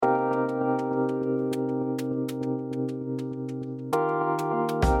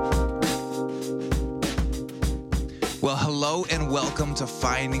Well, hello and welcome to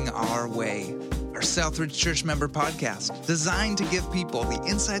Finding Our Way, our Southridge Church member podcast designed to give people the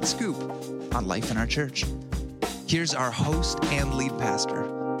inside scoop on life in our church. Here's our host and lead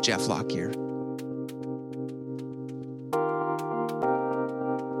pastor, Jeff Lockyer.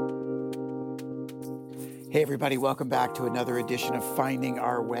 Hey everybody, welcome back to another edition of Finding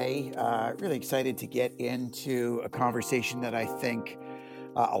Our Way. Really excited to get into a conversation that I think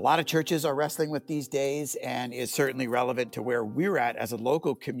a lot of churches are wrestling with these days and is certainly relevant to where we're at as a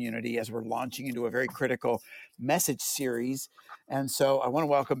local community as we're launching into a very critical message series. And so I want to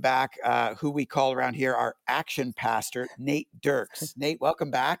welcome back who we call around here our action pastor, Nate Dirks. Nate,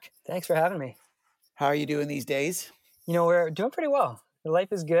 welcome back. Thanks for having me. How are you doing these days? You know, we're doing pretty well.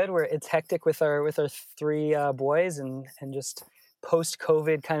 Life is good. It's hectic with our three boys and just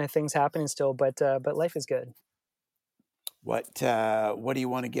post-COVID kind of things happening still, but life is good. What do you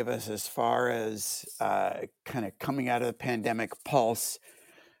want to give us as far as kind of coming out of the pandemic pulse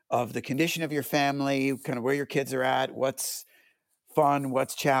of the condition of your family, kind of where your kids are at, what's fun,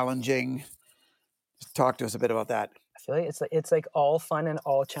 what's challenging? Just talk to us a bit about that. I feel like it's like all fun and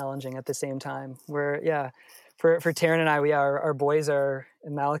all challenging at the same time. For Taryn and I, our boys are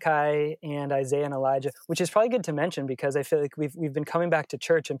Malachi and Isaiah and Elijah, which is probably good to mention because I feel like we've been coming back to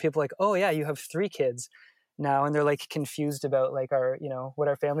church and people are like, oh yeah, you have 3 kids now, and they're like confused about like our, what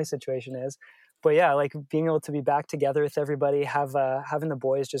our family situation is. But yeah, like being able to be back together with everybody, having the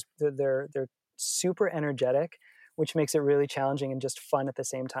boys just they're super energetic, which makes it really challenging and just fun at the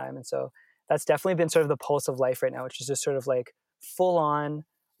same time. And so that's definitely been sort of the pulse of life right now, which is just sort of like full on,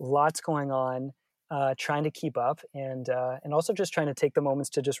 lots going on, trying to keep up and also just trying to take the moments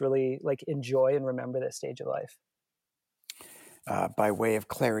to just really like enjoy and remember this stage of life. By way of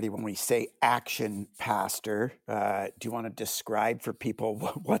clarity, when we say action pastor, do you want to describe for people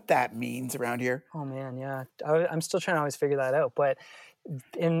what that means around here? Oh man, yeah. I'm still trying to always figure that out. But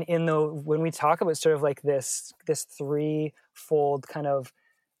when we talk about sort of like this threefold kind of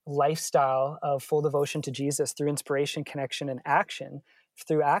lifestyle of full devotion to Jesus through inspiration, connection, and action.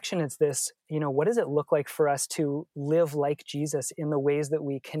 Through action, it's this, what does it look like for us to live like Jesus in the ways that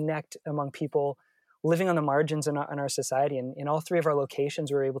we connect among people living on the margins in our society? And in all 3 of our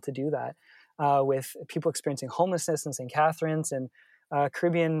locations, we're able to do that with people experiencing homelessness in St. Catharines and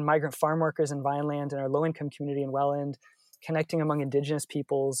Caribbean migrant farm workers in Vineland and our low-income community in Welland, connecting among Indigenous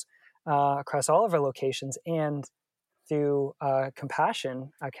peoples across all of our locations, and through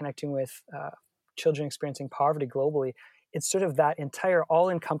compassion, connecting with children experiencing poverty globally. It's sort of that entire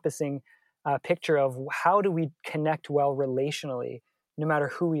all-encompassing picture of how do we connect well relationally, no matter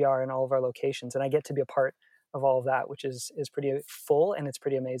who we are in all of our locations. And I get to be a part of all of that, which is pretty full and it's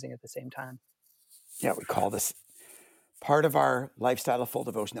pretty amazing at the same time. Yeah, we call this part of our lifestyle of full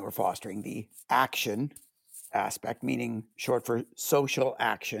devotion that we're fostering the action aspect, meaning short for social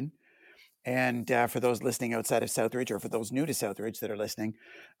action. And for those listening outside of Southridge, or for those new to Southridge that are listening,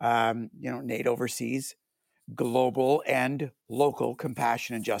 Nate oversees global and local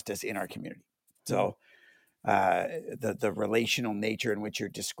compassion and justice in our community. So the relational nature in which you're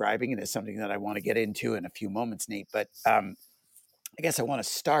describing it is something that I want to get into in a few moments, Nate. But I guess I want to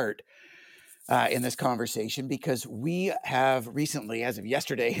start in this conversation because we have recently, as of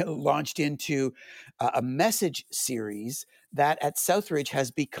yesterday, launched into a message series that at Southridge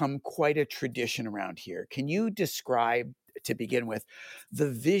has become quite a tradition around here. Can you describe, to begin with, the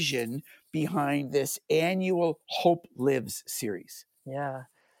vision behind this annual Hope Lives series? Yeah,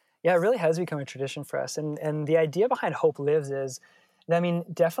 it really has become a tradition for us. And the idea behind Hope Lives is,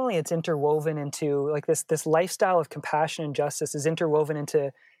 definitely it's interwoven into like this lifestyle of compassion and justice is interwoven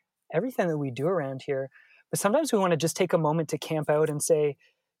into everything that we do around here. But sometimes we want to just take a moment to camp out and say,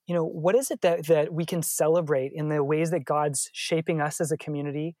 what is it that we can celebrate in the ways that God's shaping us as a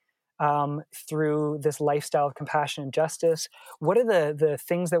community through this lifestyle of compassion and justice? What are the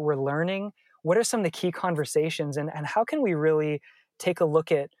things that we're learning? What are some of the key conversations? And how can we really take a look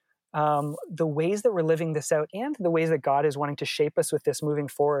at the ways that we're living this out and the ways that God is wanting to shape us with this moving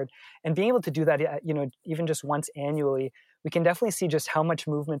forward? And being able to do that, even just once annually, we can definitely see just how much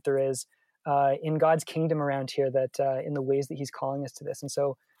movement there is in God's kingdom around here, that in the ways that he's calling us to this. And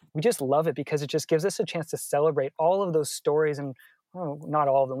so we just love it because it just gives us a chance to celebrate all of those stories, and not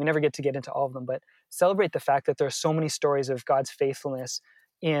all of them. We never get into all of them, but celebrate the fact that there are so many stories of God's faithfulness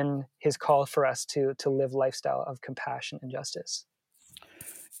in his call for us to live lifestyle of compassion and justice.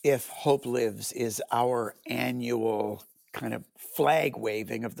 If Hope Lives is our annual kind of flag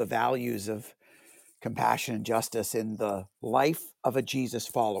waving of the values of compassion and justice in the life of a Jesus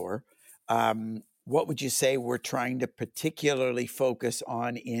follower, what would you say we're trying to particularly focus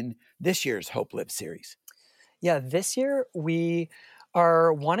on in this year's Hope Lives series? Yeah, this year we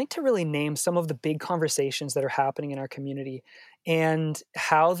are wanting to really name some of the big conversations that are happening in our community and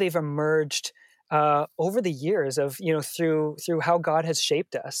how they've emerged over the years of, through how God has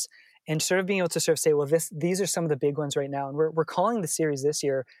shaped us, and sort of being able to sort of say, well, these are some of the big ones right now. And we're calling the series this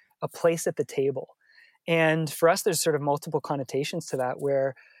year A Place at the Table. And for us, there's sort of multiple connotations to that,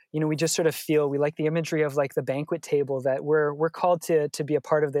 where we just sort of feel we like the imagery of like the banquet table, that we're called to be a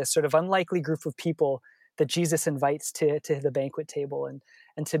part of this sort of unlikely group of people that Jesus invites to the banquet table,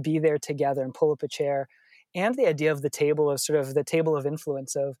 and to be there together and pull up a chair. And the idea of the table, of sort of the table of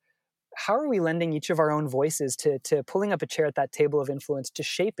influence, of how are we lending each of our own voices to pulling up a chair at that table of influence, to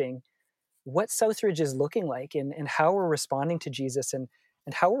shaping what Southridge is looking like, and how we're responding to Jesus, and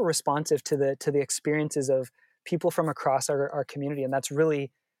how we're responsive to the experiences of people from across our community. And that's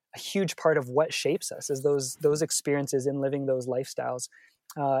really a huge part of what shapes us, is those experiences in living those lifestyles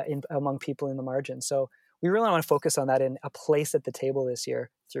among people in the margins. So we really want to focus on that in A Place at the Table this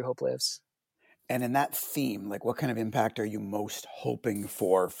year through Hope Lives. And in that theme, like, what kind of impact are you most hoping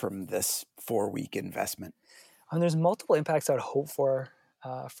for from this 4-week investment? There's multiple impacts I would hope for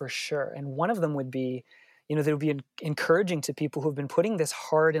sure. And one of them would be, that would be encouraging to people who've been putting this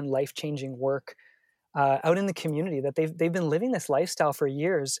hard and life-changing work out in the community, that they've been living this lifestyle for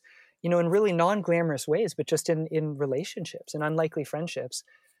years, in really non-glamorous ways, but just in relationships and unlikely friendships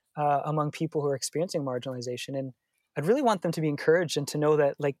among people who are experiencing marginalization. And I'd really want them to be encouraged and to know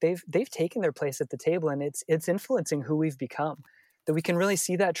that, like, they've taken their place at the table, and it's influencing who we've become. That we can really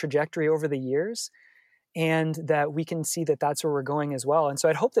see that trajectory over the years, and that we can see that that's where we're going as well. And so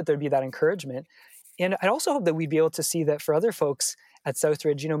I'd hope that there'd be that encouragement. And I'd also hope that we'd be able to see that for other folks at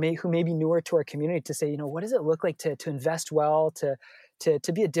Southridge, who may be newer to our community, to say, what does it look like to invest well,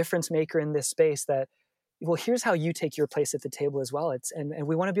 to be a difference maker in this space, that, well, here's how you take your place at the table as well. And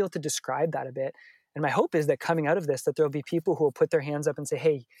we want to be able to describe that a bit. And my hope is that coming out of this, that there'll be people who will put their hands up and say,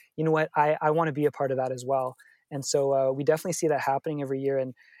 hey, you know what, I want to be a part of that as well. And so we definitely see that happening every year.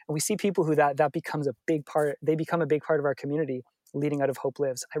 And we see people who that becomes a big part, they become a big part of our community leading out of Hope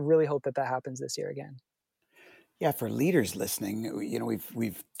Lives. I really hope that happens this year again. Yeah, for leaders listening,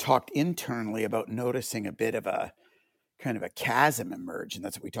 we've talked internally about noticing a bit of a kind of a chasm emerge, and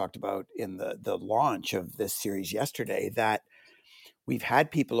that's what we talked about in the launch of this series yesterday, that we've had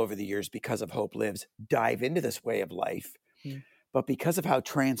people over the years, because of Hope Lives, dive into this way of life. But because of how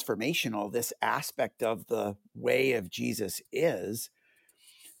transformational this aspect of the way of Jesus is,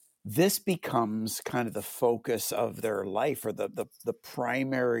 this becomes kind of the focus of their life, or the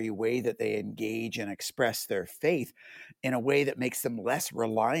primary way that they engage and express their faith, in a way that makes them less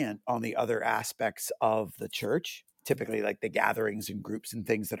reliant on the other aspects of the church, typically like the gatherings and groups and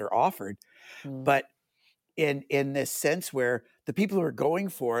things that are offered. But in this sense where the people who are going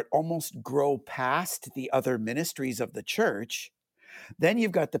for it almost grow past the other ministries of the church, then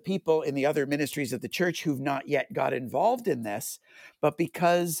you've got the people in the other ministries of the church who've not yet got involved in this, but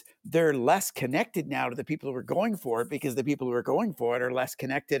because they're less connected now to the people who are going for it, because the people who are going for it are less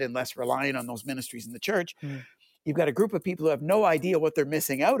connected and less reliant on those ministries in the church, you've got a group of people who have no idea what they're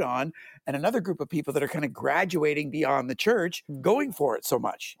missing out on, and another group of people that are kind of graduating beyond the church, going for it so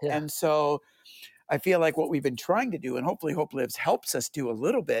much. Yeah. And so I feel like what we've been trying to do, and hopefully Hope Lives helps us do a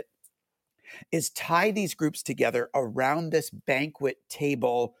little bit, is tie these groups together around this banquet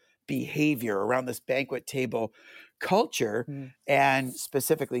table behavior, around this banquet table culture, and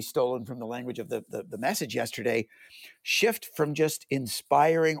specifically stolen from the language of the message yesterday, shift from just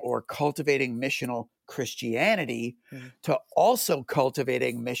inspiring or cultivating missional Christianity to also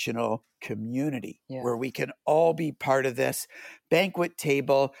cultivating missional community, where we can all be part of this banquet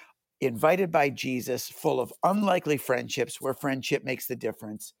table, invited by Jesus, full of unlikely friendships, where friendship makes the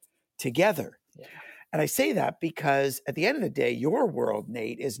difference, together. And I say that because at the end of the day, your world,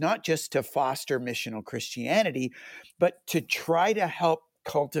 Nate, is not just to foster missional Christianity, but to try to help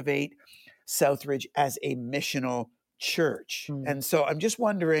cultivate Southridge as a missional church. And so I'm just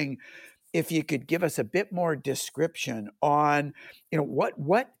wondering if you could give us a bit more description on, what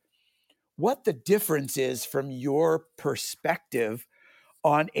the difference is from your perspective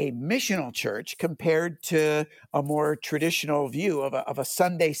on a missional church compared to a more traditional view of a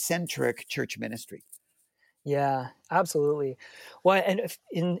Sunday-centric church ministry. Yeah, absolutely. Well, and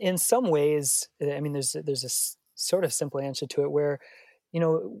in some ways, I mean, there's a sort of simple answer to it, where,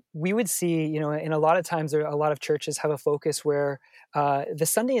 we would see, in a lot of times, a lot of churches have a focus where the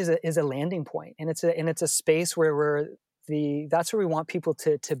Sunday is a landing point, and it's a space where that's where we want people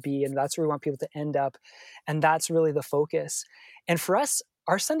to be, and that's where we want people to end up, and that's really the focus. And for us,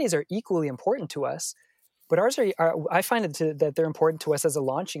 our Sundays are equally important to us, but ours are I find that they're important to us as a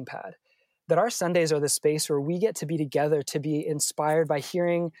launching pad. that our Sundays are the space where we get to be together, to be inspired by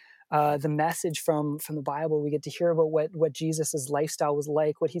hearing the message from the Bible. We get to hear about what Jesus's lifestyle was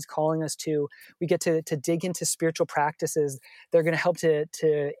like, what he's calling us to. We get to dig into spiritual practices that are going to help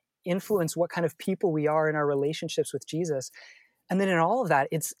to influence what kind of people we are in our relationships with Jesus. And then in all of that,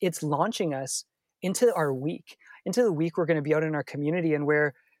 it's launching us into our week, into the week we're going to be out in our community, and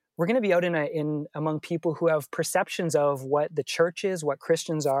where we're going to be out in among people who have perceptions of what the church is, what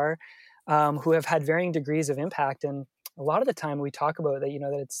Christians are, who have had varying degrees of impact. And a lot of the time we talk about that,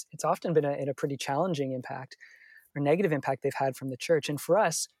 that it's often been a pretty challenging impact or negative impact they've had from the church. And for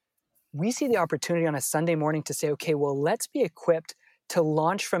us, we see the opportunity on a Sunday morning to say, okay, well, let's be equipped to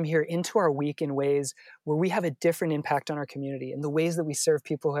launch from here into our week in ways where we have a different impact on our community, in the ways that we serve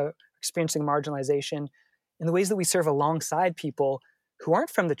people who are experiencing marginalization, in the ways that we serve alongside people who aren't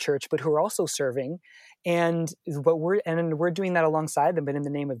from the church, but who are also serving. And we're doing that alongside them, but in the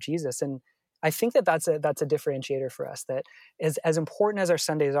name of Jesus. And I think that's a differentiator for us, that as important as our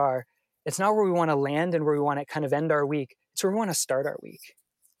Sundays are, it's not where we want to land and where we want to kind of end our week. It's where we want to start our week.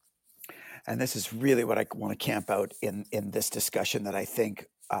 And this is really what I want to camp out in this discussion, that I think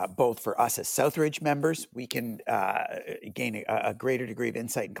both for us as Southridge members, we can gain a greater degree of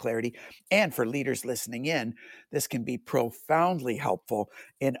insight and clarity. And for leaders listening in, this can be profoundly helpful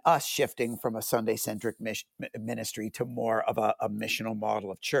in us shifting from a Sunday-centric ministry to more of a missional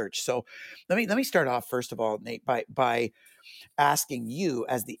model of church. So let me start off, first of all, Nate, by asking you,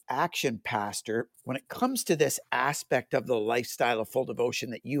 as the action pastor, when it comes to this aspect of the lifestyle of full devotion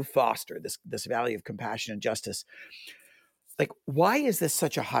that you foster, this value of compassion and justice, like, why is this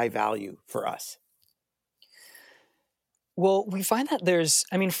such a high value for us? Well, we find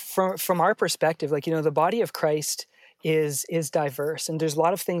that from our perspective, the body of Christ is diverse, and there's a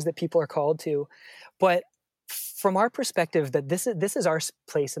lot of things that people are called to, but from our perspective, that this is our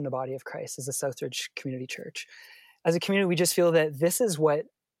place in the body of Christ as a Southridge Community Church. As a community, we just feel that this is when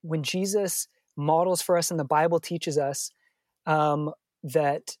Jesus models for us and the Bible teaches us,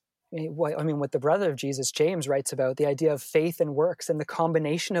 what the brother of Jesus, James, writes about, the idea of faith and works and the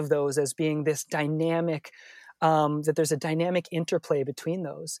combination of those as being this dynamic, that there's a dynamic interplay between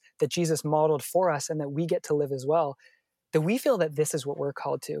those that Jesus modeled for us and that we get to live as well, that we feel that this is what we're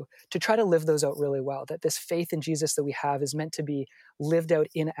called to try to live those out really well, that this faith in Jesus that we have is meant to be lived out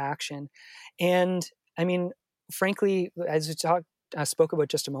in action. And frankly, as we spoke about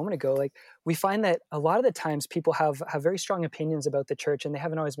just a moment ago, we find that a lot of the times people have very strong opinions about the church, and they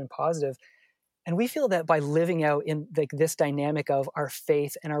haven't always been positive. And we feel that by living out in this dynamic of our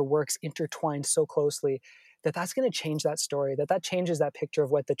faith and our works intertwined so closely, that's going to change that story, that changes that picture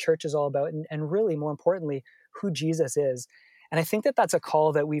of what the church is all about, and really, more importantly, who Jesus is. And I think that that's a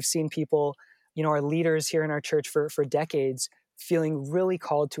call that we've seen people, our leaders here in our church for decades, feeling really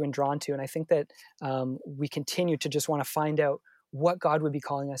called to and drawn to. And I think that we continue to just want to find out what God would be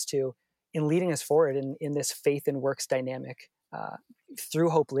calling us to in leading us forward in this faith and works dynamic through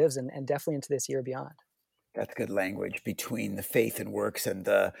Hope Lives, and definitely into this year beyond. That's good language, between the faith and works and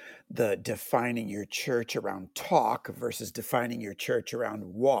the defining your church around talk versus defining your church around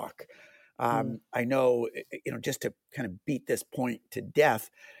walk. I know, just to kind of beat this point to death,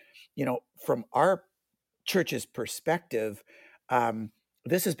 from our church's perspective,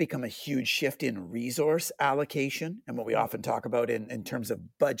 this has become a huge shift in resource allocation and what we often talk about in terms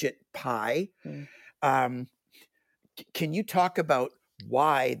of budget pie. Can you talk about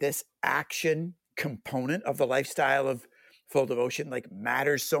why this action component of the lifestyle of full devotion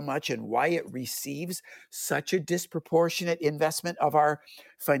matters so much, and why it receives such a disproportionate investment of our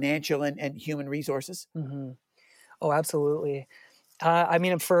financial and human resources? Mm-hmm. Oh, absolutely.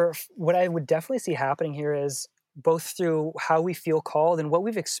 For what I would definitely see happening here is, both through how we feel called and what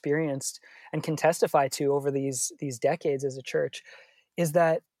we've experienced and can testify to over these decades as a church, is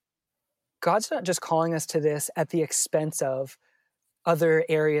that God's not just calling us to this at the expense of other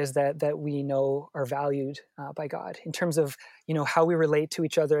areas that we know are valued by God, in terms of, how we relate to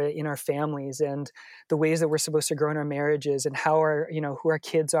each other in our families, and the ways that we're supposed to grow in our marriages, and how who our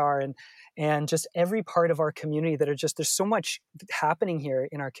kids are, and just every part of our community there's so much happening here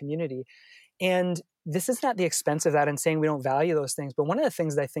in our community. And this is not the expense of that and saying we don't value those things. But one of the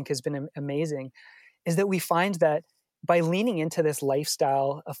things that I think has been amazing is that we find that by leaning into this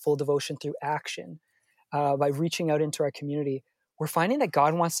lifestyle of full devotion through action, by reaching out into our community, we're finding that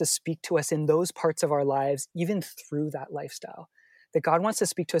God wants to speak to us in those parts of our lives, even through that lifestyle. That God wants to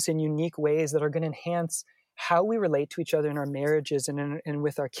speak to us in unique ways that are going to enhance how we relate to each other in our marriages and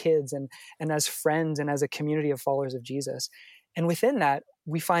with our kids and as friends and as a community of followers of Jesus. And within that,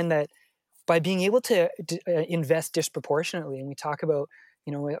 we find that by being able to invest disproportionately, and we talk about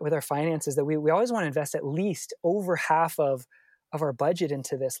with our finances, that we always want to invest at least over half of our budget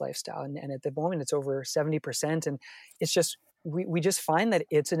into this lifestyle. And at the moment it's over 70%. And it's just, we just find that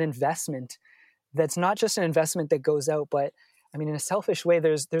it's an investment that's not just an investment that goes out, but I mean, in a selfish way,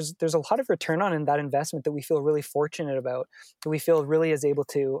 there's a lot of return on in that investment that we feel really fortunate about, that we feel really is able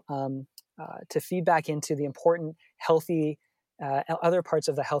to feed back into the important, healthy, other parts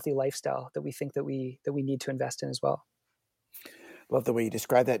of the healthy lifestyle that we think that we need to invest in as well. Love the way you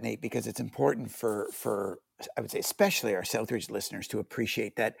describe that, Nate, because it's important for I would say especially our Southridge listeners to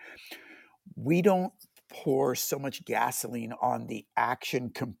appreciate that we don't pour so much gasoline on the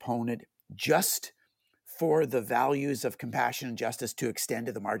action component just for the values of compassion and justice to extend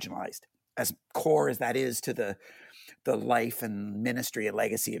to the marginalized, as core as that is to the life and ministry and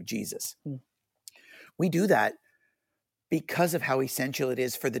legacy of Jesus. We do that because of how essential it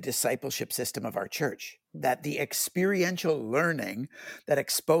is for the discipleship system of our church, that the experiential learning that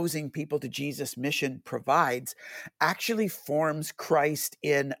exposing people to Jesus' mission provides actually forms Christ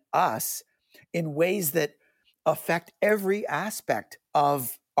in us in ways that affect every aspect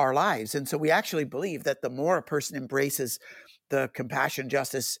of our lives. And so we actually believe that the more a person embraces the compassion,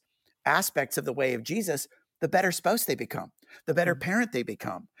 justice aspects of the way of Jesus, the better spouse they become, the better parent they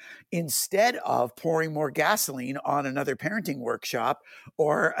become, instead of pouring more gasoline on another parenting workshop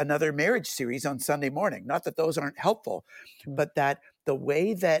or another marriage series on Sunday morning. Not that those aren't helpful, but that the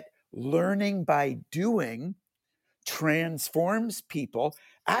way that learning by doing transforms people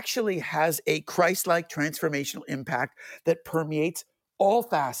actually has a Christ-like transformational impact that permeates all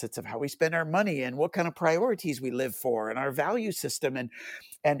facets of how we spend our money and what kind of priorities we live for and our value system.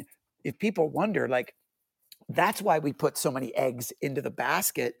 And if people wonder, like, that's why we put so many eggs into the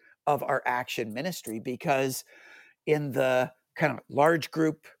basket of our action ministry, because in the kind of large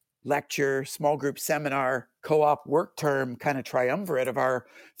group lecture, small group seminar, co-op work term kind of triumvirate of our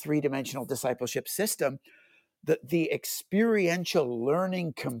three-dimensional discipleship system, the experiential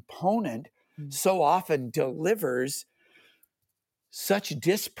learning component so often delivers such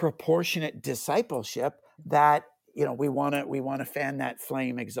disproportionate discipleship that we want to fan that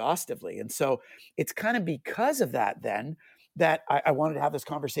flame exhaustively. And so it's kind of because of that then that I wanted to have this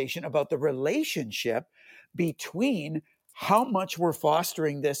conversation about the relationship between how much we're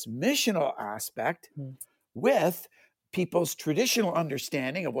fostering this missional aspect with people's traditional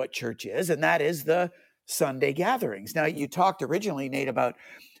understanding of what church is, and that is the Sunday gatherings. Now, you talked originally, Nate, about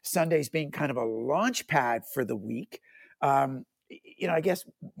Sundays being kind of a launch pad for the week. I guess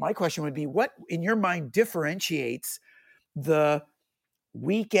my question would be, what in your mind differentiates the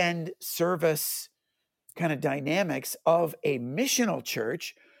weekend service kind of dynamics of a missional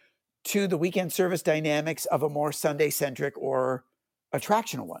church to the weekend service dynamics of a more Sunday-centric or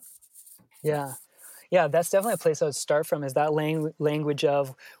attractional one? Yeah, that's definitely a place I would start from, is that language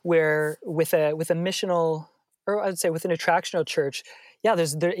of where with a missional, or I'd say with an attractional church, it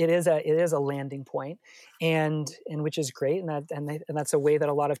is a landing point, and which is great, and that's a way that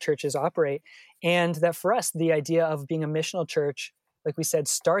a lot of churches operate, and that for us, the idea of being a missional church, like we said,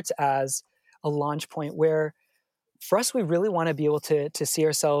 starts as a launch point where, for us, we really want to be able to see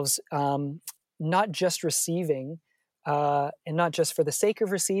ourselves not just receiving, and not just for the sake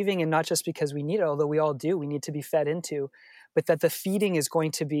of receiving, and not just because we need it, although we all do, we need to be fed into, but that the feeding is going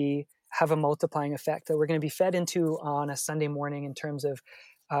to have a multiplying effect, that we're going to be fed into on a Sunday morning in terms of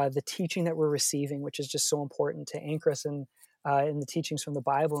the teaching that we're receiving, which is just so important to anchor us in the teachings from the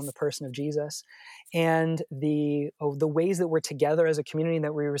Bible and the person of Jesus, and the ways that we're together as a community, and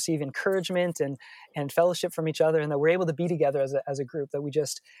that we receive encouragement and fellowship from each other, and that we're able to be together as a group, that we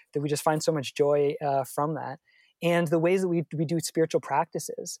just find so much joy from that, and the ways that we do spiritual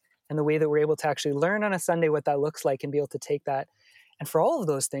practices, and the way that we're able to actually learn on a Sunday what that looks like, and be able to take that. And for all of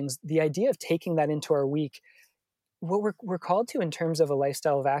those things, the idea of taking that into our week, what we're called to in terms of a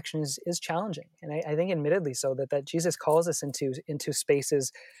lifestyle of action is challenging. And I think admittedly so, that Jesus calls us into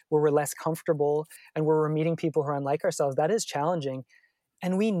spaces where we're less comfortable and where we're meeting people who are unlike ourselves. That is challenging.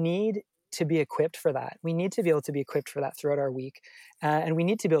 And we need to be equipped for that. We need to be able to be equipped for that throughout our week. And we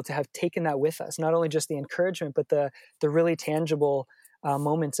need to be able to have taken that with us, not only just the encouragement, but the really tangible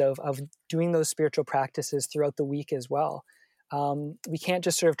moments of doing those spiritual practices throughout the week as well. We can't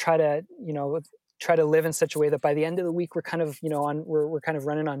just sort of try to live in such a way that by the end of the week we're kind of we're kind of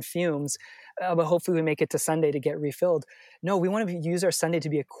running on fumes, but hopefully we make it to Sunday to get refilled. No, we want to use our Sunday to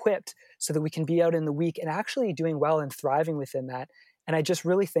be equipped so that we can be out in the week and actually doing well and thriving within that. And I just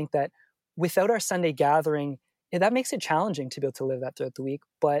really think that without our Sunday gathering, that makes it challenging to be able to live that throughout the week.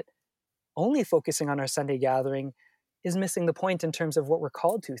 But only focusing on our Sunday gathering is missing the point in terms of what we're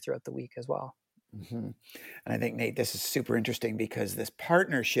called to throughout the week as well. Mm-hmm. And I think, Nate, this is super interesting because this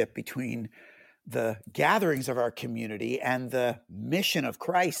partnership between the gatherings of our community and the mission of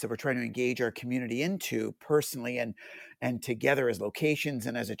Christ that we're trying to engage our community into personally and together as locations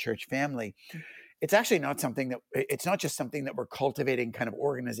and as a church family, it's actually not something that it's not just something that we're cultivating kind of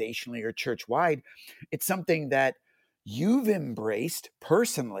organizationally or church wide. It's something that you've embraced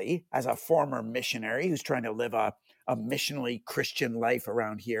personally as a former missionary who's trying to live a missionally Christian life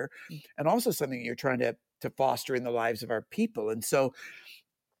around here, and also something you're trying to foster in the lives of our people. And so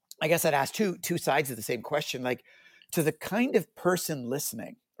I guess I'd ask two sides of the same question, like to the kind of person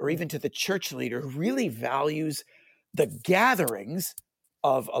listening, or even to the church leader who really values the gatherings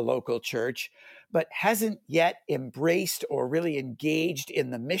of a local church, but hasn't yet embraced or really engaged in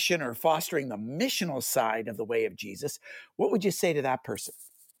the mission or fostering the missional side of the way of Jesus. What would you say to that person?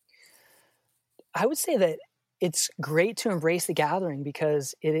 I would say that it's great to embrace the gathering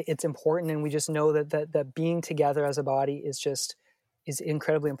because it's important, and we just know that being together as a body is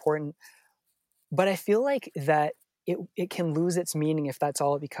incredibly important. But I feel like that it can lose its meaning if that's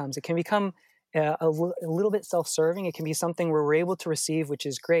all it becomes. It can become a little bit self-serving. It can be something where we're able to receive, which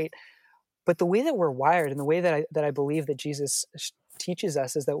is great. But the way that we're wired, and the way that I believe that Jesus teaches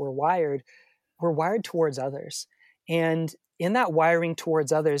us, is that we're wired towards others. And in that wiring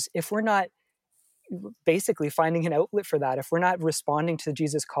towards others, if we're not basically finding an outlet for that, if we're not responding to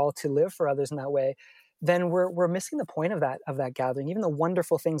Jesus' call to live for others in that way, then we're missing the point of that gathering, even the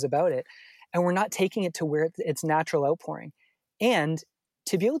wonderful things about it, and we're not taking it to where its natural outpouring. And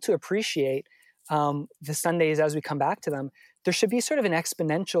to be able to appreciate the Sundays as we come back to them, there should be sort of an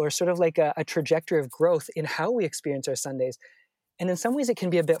exponential or sort of like a trajectory of growth in how we experience our Sundays. And in some ways, it can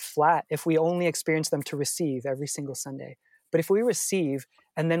be a bit flat if we only experience them to receive every single Sunday. But if we receive,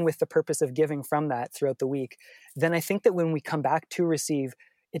 and then with the purpose of giving from that throughout the week, then I think that when we come back to receive,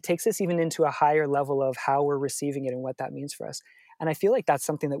 it takes us even into a higher level of how we're receiving it and what that means for us. And I feel like that's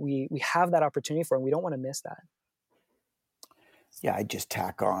something that we have that opportunity for, and we don't want to miss that. Yeah, I'd just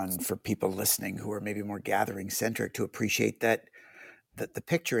tack on for people listening who are maybe more gathering centric to appreciate that the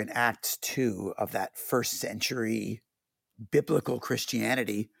picture in Acts 2 of that first century biblical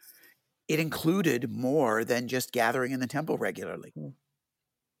Christianity, it included more than just gathering in the temple regularly.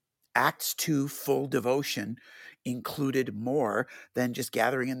 Acts 2 full devotion included more than just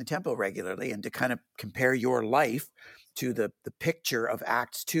gathering in the temple regularly. And to kind of compare your life to the picture of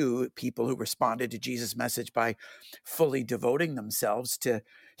Acts 2, people who responded to Jesus' message by fully devoting themselves to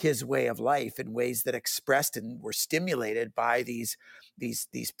his way of life in ways that expressed and were stimulated by these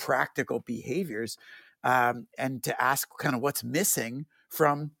practical behaviors, and to ask kind of what's missing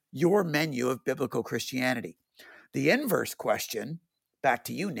from your menu of biblical Christianity. The inverse question, back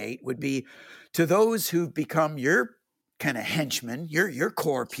to you, Nate, would be to those who've become your kind of henchmen, your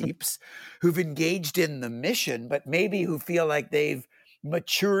core peeps, who've engaged in the mission, but maybe who feel like they've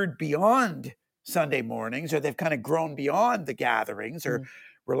matured beyond Sunday mornings, or they've kind of grown beyond the gatherings, or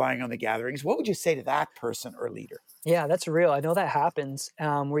relying on the gatherings. What would you say to that person or leader? Yeah, that's real. I know that happens,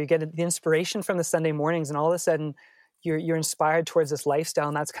 where you get the inspiration from the Sunday mornings, and all of a sudden you're inspired towards this lifestyle,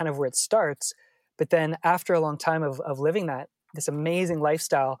 and that's kind of where it starts. But then after a long time of living this amazing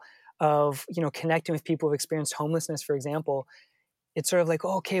lifestyle of, connecting with people who've experienced homelessness, for example, it's sort of like,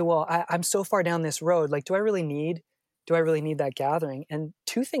 oh, okay, well, I'm so far down this road. Like, do I really need that gathering? And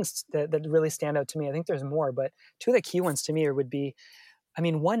two things that really stand out to me, I think there's more, but two of the key ones to me would be,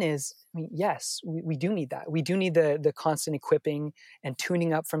 one is, yes, we do need that. We do need the constant equipping and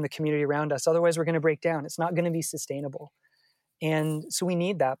tuning up from the community around us. Otherwise, we're going to break down. It's not going to be sustainable. And so we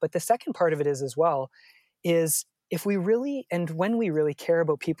need that. But the second part of it is as well, is if we really, and when we really care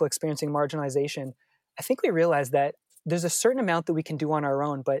about people experiencing marginalization, I think we realize that there's a certain amount that we can do on our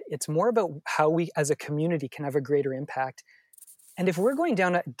own, but it's more about how we as a community can have a greater impact. And if we're going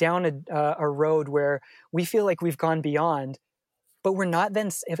down a road where we feel like we've gone beyond, but we're not, then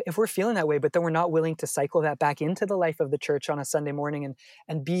if we're feeling that way, but then we're not willing to cycle that back into the life of the church on a Sunday morning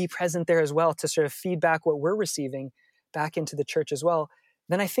and be present there as well to sort of feed back what we're receiving back into the church as well,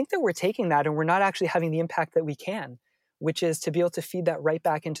 then I think that we're taking that and we're not actually having the impact that we can, which is to be able to feed that right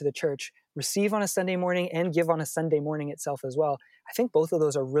back into the church, receive on a Sunday morning and give on a Sunday morning itself as well. I think both of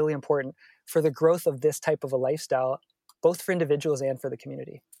those are really important for the growth of this type of a lifestyle, both for individuals and for the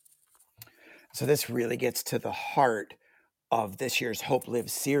community. So this really gets to the heart of this year's Hope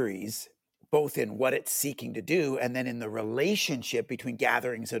Lives series, both in what it's seeking to do and then in the relationship between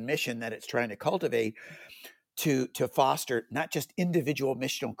gatherings and mission that it's trying to cultivate to foster not just individual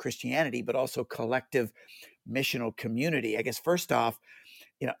missional Christianity, but also collective missional community. I guess first off,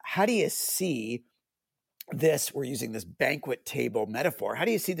 how do you see we're using this banquet table metaphor. How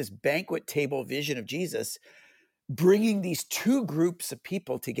do you see this banquet table vision of Jesus bringing these two groups of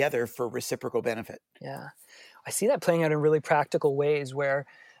people together for reciprocal benefit? Yeah, I see that playing out in really practical ways where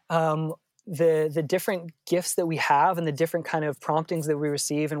the different gifts that we have and the different kind of promptings that we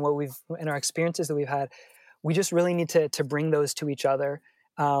receive and our experiences that we've had, we just really need to bring those to each other,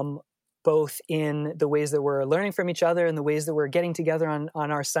 both in the ways that we're learning from each other and the ways that we're getting together on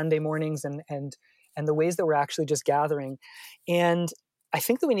our Sunday mornings and the ways that we're actually just gathering. And I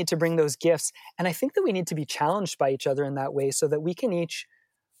think that we need to bring those gifts, and I think that we need to be challenged by each other in that way so that we can each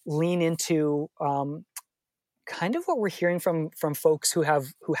lean into kind of what we're hearing from folks who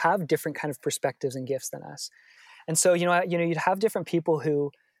have different kind of perspectives and gifts than us. And so, you'd have different people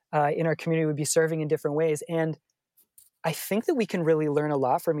who in our community would be serving in different ways. And I think that we can really learn a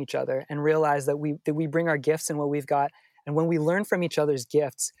lot from each other and realize that we bring our gifts and what we've got. And when we learn from each other's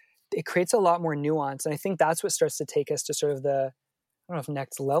gifts, it creates a lot more nuance. And I think that's what starts to take us to sort of I don't know if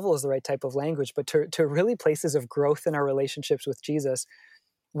next level is the right type of language, but to really places of growth in our relationships with Jesus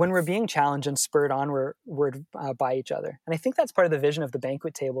when we're being challenged and spurred onward by each other. And I think that's part of the vision of the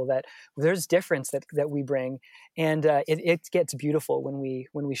banquet table, that there's difference that we bring. And it gets beautiful when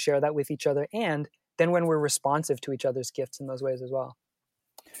we share that with each other. And then when we're responsive to each other's gifts in those ways as well.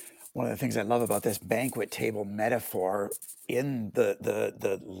 One of the things I love about this banquet table metaphor in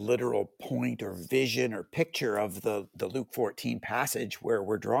the literal point or vision or picture of the Luke 14 passage where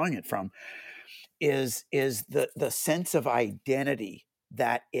we're drawing it from is the sense of identity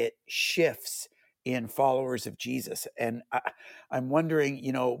that it shifts in followers of Jesus. And I'm wondering,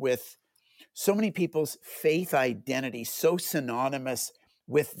 with so many people's faith identity so synonymous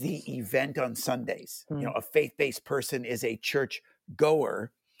with the event on Sundays, a faith-based person is a church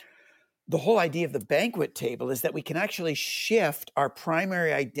goer. The whole idea of the banquet table is that we can actually shift our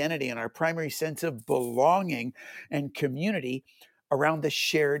primary identity and our primary sense of belonging and community around the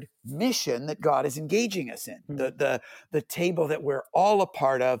shared mission that God is engaging us in. The table that we're all a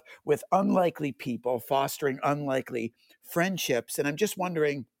part of with unlikely people, fostering unlikely friendships. And I'm just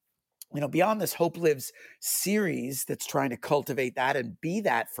wondering, beyond this Hope Lives series that's trying to cultivate that and be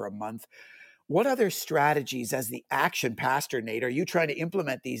that for a month, what other strategies as the action pastor, Nate, are you trying to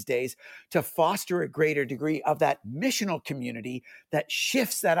implement these days to foster a greater degree of that missional community that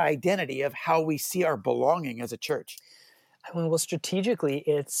shifts that identity of how we see our belonging as a church? I mean, well, strategically,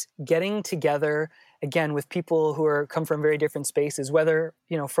 it's getting together again with people who come from very different spaces, whether,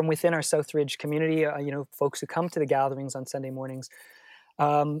 from within our Southridge community, folks who come to the gatherings on Sunday mornings,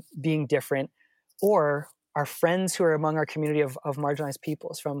 being different, or our friends who are among our community of marginalized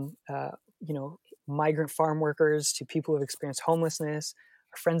peoples, from migrant farm workers to people who have experienced homelessness,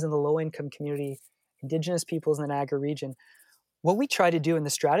 our friends in the low-income community, Indigenous peoples in the Niagara region. What we try to do in the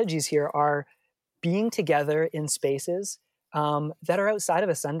strategies here are being together in spaces that are outside of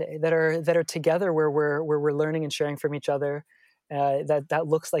a Sunday, that are together where we're learning and sharing from each other. That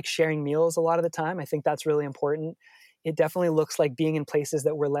looks like sharing meals a lot of the time. I think that's really important. It definitely looks like being in places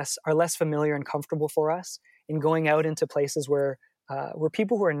that are less familiar and comfortable for us, and going out into places where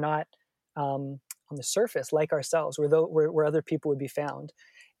people who are not on the surface like ourselves, where other people would be found.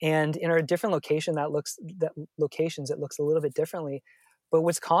 And in our different locations, it looks a little bit differently. But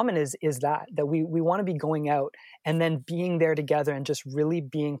what's common is that we want to be going out and then being there together and just really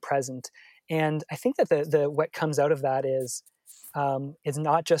being present. And I think that the what comes out of that is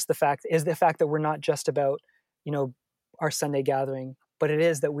not just the fact that we're not just about our Sunday gathering, but it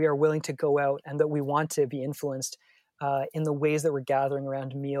is that we are willing to go out and that we want to be influenced in the ways that we're gathering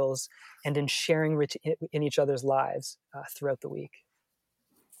around meals and in sharing in each other's lives throughout the week.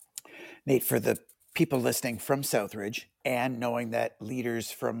 Nate, for the people listening from Southridge and knowing that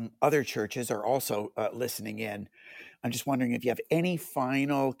leaders from other churches are also listening in, I'm just wondering if you have any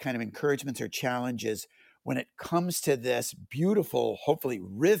final kind of encouragements or challenges when it comes to this beautiful, hopefully,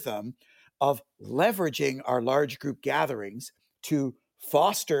 rhythm of leveraging our large group gatherings to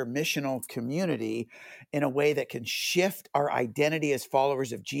foster missional community in a way that can shift our identity as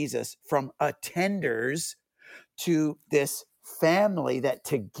followers of Jesus from attenders to this family that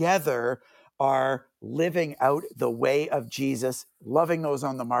together are living out the way of Jesus, loving those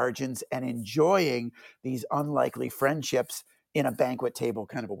on the margins, and enjoying these unlikely friendships in a banquet table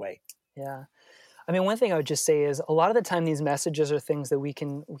kind of a way. Yeah. I mean, one thing I would just say is a lot of the time these messages are things that we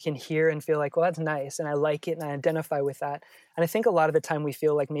can hear and feel like, well, that's nice, and I like it, and I identify with that. And I think a lot of the time we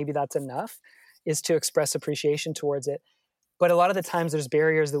feel like maybe that's enough, is to express appreciation towards it. But a lot of the times there's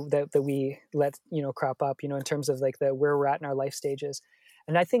barriers that we let crop up, in terms of like where we're at in our life stages.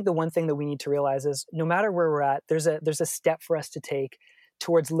 And I think the one thing that we need to realize is no matter where we're at, there's a step for us to take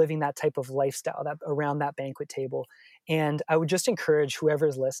towards living that type of lifestyle that around that banquet table. And I would just encourage whoever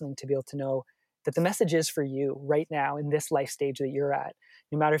is listening to be able to know that the message is for you right now in this life stage that you're at.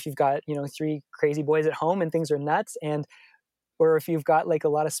 No matter if you've got, 3 crazy boys at home and things are nuts, or if you've got like a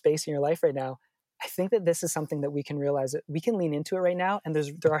lot of space in your life right now, I think that this is something that we can realize that we can lean into it right now. And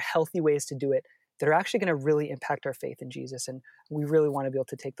there are healthy ways to do it that are actually going to really impact our faith in Jesus. And we really want to be able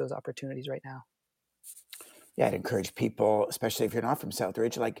to take those opportunities right now. Yeah, I'd encourage people, especially if you're not from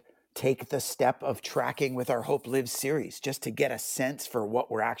Southridge, take the step of tracking with our Hope Lives series just to get a sense for what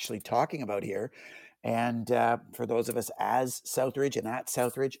we're actually talking about here. And for those of us as Southridge and at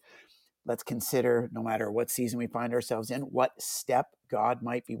Southridge, let's consider, no matter what season we find ourselves in, what step God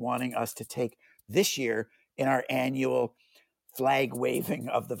might be wanting us to take this year in our annual flag waving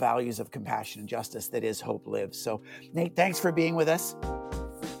of the values of compassion and justice that is Hope Lives. So, Nate, thanks for being with us.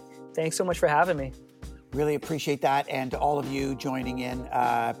 Thanks so much for having me. Really appreciate that. And to all of you joining in,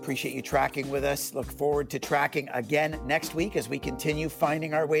 appreciate you tracking with us. Look forward to tracking again next week as we continue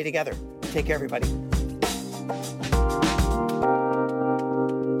finding our way together. Take care, everybody.